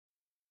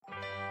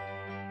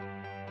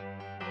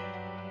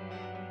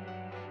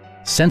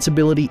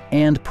Sensibility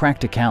and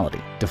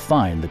practicality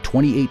define the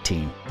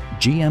 2018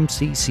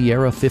 GMC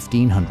Sierra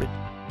 1500.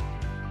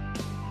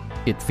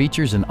 It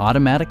features an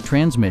automatic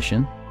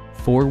transmission,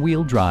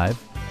 four-wheel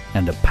drive,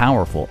 and a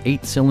powerful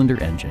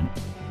 8-cylinder engine.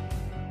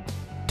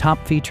 Top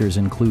features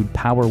include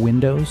power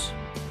windows,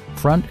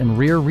 front and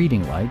rear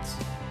reading lights,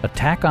 a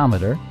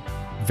tachometer,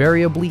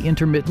 variably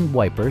intermittent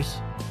wipers,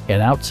 an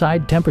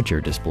outside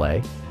temperature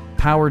display,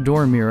 power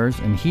door mirrors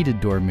and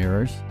heated door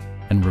mirrors,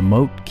 and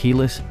remote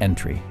keyless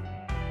entry.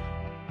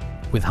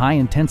 With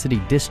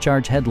high-intensity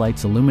discharge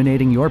headlights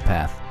illuminating your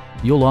path,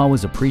 you'll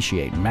always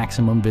appreciate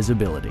maximum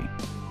visibility.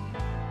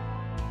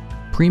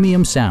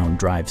 Premium sound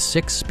drives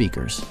 6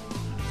 speakers,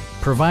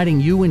 providing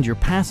you and your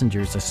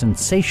passengers a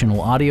sensational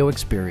audio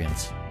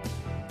experience.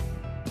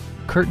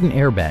 Curtain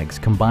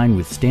airbags combine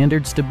with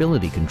standard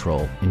stability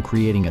control in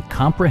creating a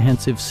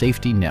comprehensive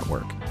safety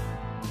network.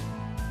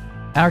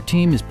 Our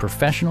team is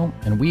professional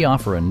and we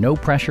offer a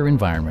no-pressure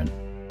environment.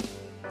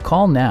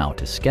 Call now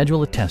to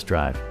schedule a test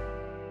drive.